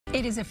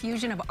It is a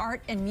fusion of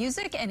art and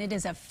music, and it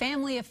is a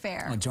family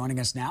affair. Well, joining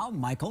us now,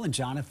 Michael and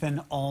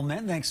Jonathan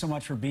Ulman. Thanks so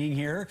much for being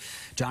here.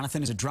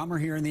 Jonathan is a drummer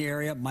here in the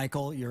area.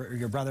 Michael,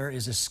 your brother,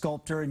 is a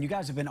sculptor, and you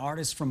guys have been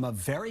artists from a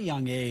very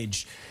young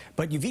age,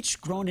 but you've each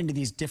grown into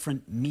these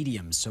different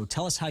mediums. So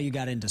tell us how you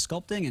got into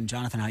sculpting, and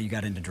Jonathan, how you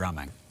got into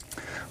drumming.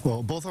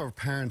 Well, both our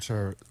parents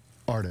are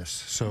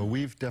artists, so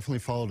we've definitely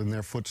followed in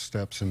their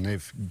footsteps, and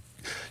they've,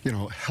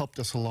 helped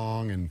us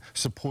along and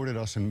supported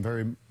us in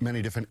very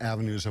many different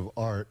avenues of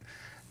art.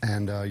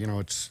 And,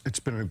 it's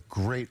been a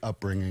great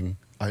upbringing.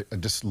 I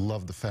just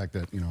love the fact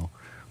that,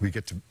 we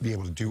get to be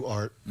able to do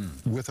art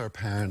with our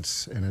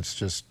parents, and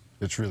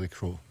it's really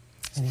cool.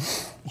 And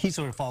he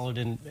sort of followed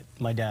in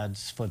my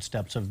dad's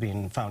footsteps of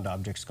being a found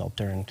object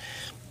sculptor, and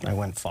I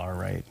went far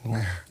right,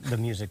 the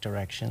music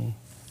direction.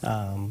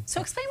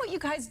 So explain what you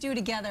guys do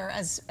together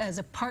as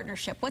a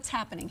partnership. What's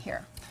happening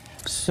here?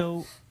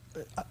 So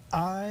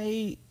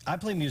I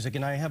play music,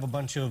 and I have a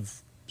bunch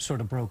of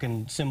sort of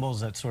broken cymbals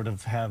that sort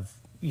of have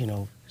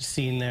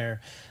seen their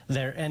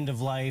end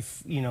of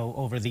life,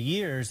 over the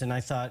years, and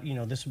I thought,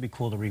 this would be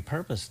cool to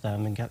repurpose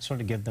them and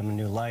sort of give them a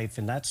new life,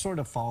 and that sort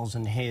of falls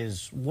in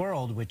his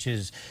world, which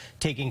is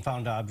taking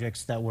found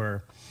objects that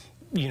were,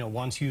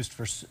 once used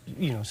for,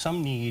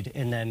 some need,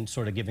 and then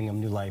sort of giving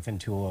them new life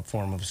into a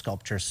form of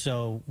sculpture.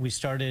 So we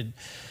started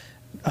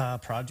a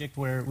project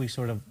where we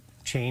sort of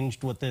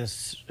changed what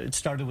it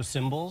started with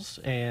cymbals,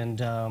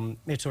 and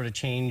it sort of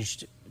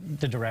changed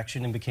the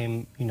direction and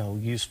became,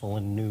 useful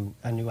in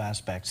a new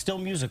aspect. Still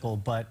musical,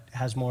 but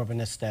has more of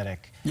an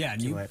aesthetic. Yeah,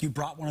 and you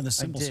brought one of the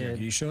cymbals here.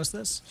 Can you show us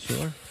this?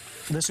 Sure.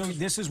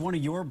 This is one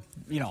of your,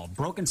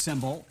 broken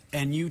cymbal,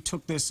 and you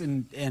took this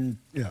and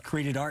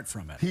created art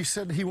from it. He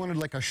said he wanted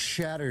like a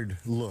shattered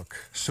look,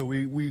 so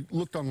we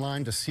looked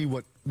online to see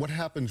what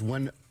happens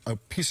when a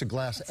piece of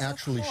glass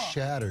actually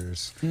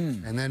shatters,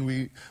 and then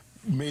we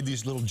made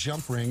these little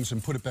jump rings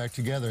and put it back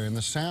together, and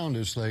the sound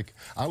is like,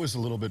 I was a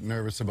little bit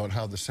nervous about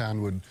how the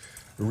sound would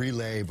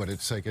relay, but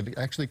it's like, it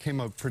actually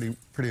came out pretty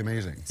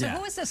amazing. So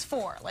who is this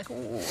for? Like,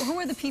 who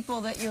are the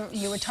people that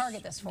you would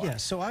target this for? Yeah,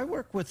 so I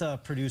work with a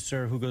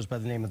producer who goes by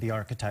the name of The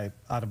Archetype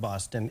out of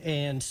Boston,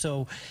 and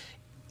so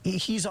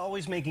he's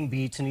always making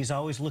beats, and he's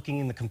always looking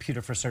in the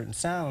computer for certain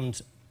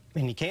sounds,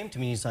 and he came to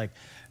me, he's like,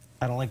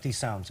 I don't like these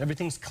sounds.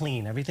 Everything's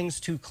clean. Everything's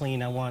too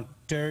clean. I want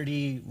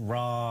dirty,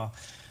 raw,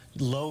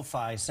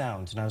 lo-fi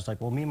sounds. And I was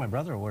like, well, me and my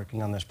brother are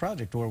working on this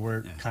project where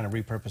we're kind of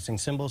repurposing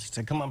cymbals. He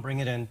said, come on, bring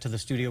it into the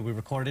studio. We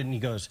recorded, and he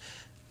goes,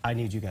 I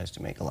need you guys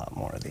to make a lot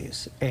more of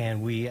these.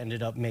 And we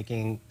ended up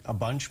making a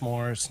bunch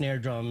more, snare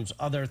drums,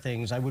 other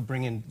things. I would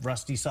bring in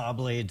rusty saw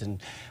blades,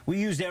 and we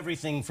used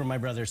everything from my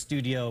brother's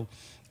studio.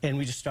 And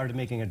we just started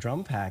making a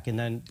drum pack, and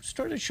then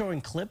started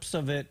showing clips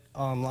of it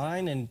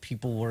online, and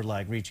people were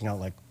like reaching out,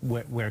 like,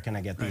 where can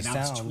I get these sounds?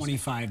 Now it's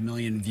 25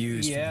 million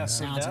views. Yeah,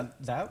 for the sounds.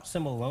 that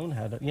cymbal alone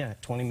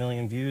had 20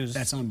 million views.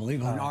 That's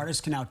unbelievable. And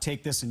artists can now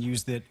take this and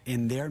use it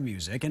in their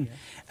music. And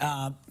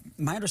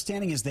my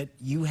understanding is that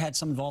you had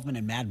some involvement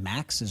in Mad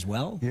Max as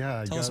well.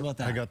 Yeah, tell us about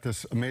that. I got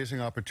this amazing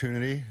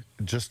opportunity.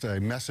 Just a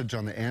message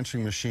on the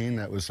answering machine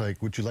that was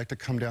like, would you like to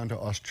come down to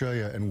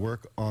Australia and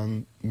work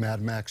on Mad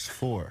Max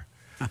 4?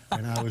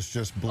 And I was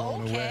just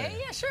blown away. Okay,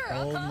 yeah, sure.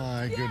 Oh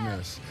my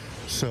goodness.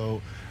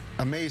 So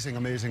amazing,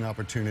 amazing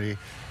opportunity.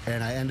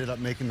 And I ended up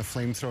making the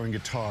flame-throwing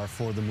guitar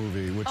for the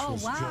movie, which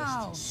was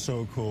just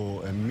so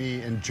cool. And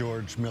me and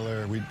George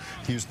Miller,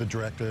 he's the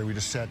director, we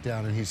just sat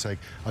down, and he's like,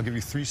 I'll give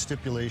you 3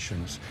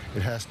 stipulations.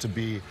 It has to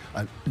be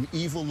an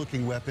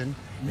evil-looking weapon.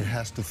 It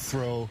has to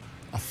throw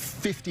a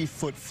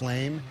 50-foot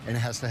flame, and it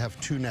has to have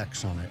 2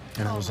 necks on it.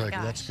 And I was like,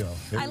 let's go.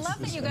 I love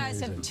that you guys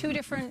have 2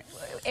 different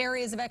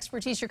areas of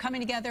expertise. You're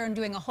coming together and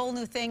doing a whole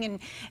new thing,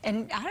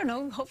 and I don't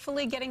know,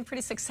 hopefully getting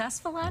pretty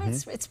successful at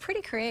it. It's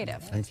pretty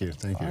creative. Thank you,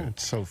 thank you.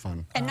 It's so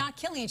fun. And not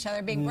killing each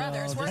other, being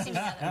brothers, working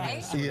together,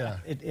 right? Yeah.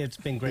 It's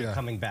been great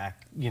coming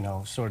back,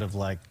 sort of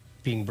like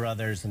being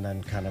brothers, and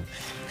then kind of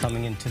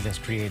coming into this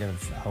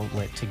creative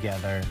outlet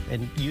together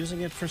and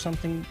using it for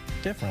something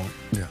different.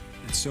 Yeah.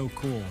 It's so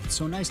cool. It's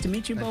so nice to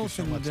meet you both.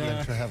 Thank you so much.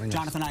 Thanks for having us.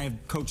 Jonathan and I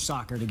have coached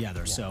soccer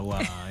together, so,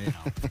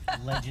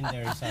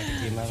 Legendary soccer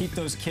team. keep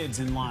those kids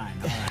in line.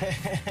 All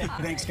right.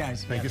 Thanks,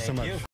 guys. Thank you so much.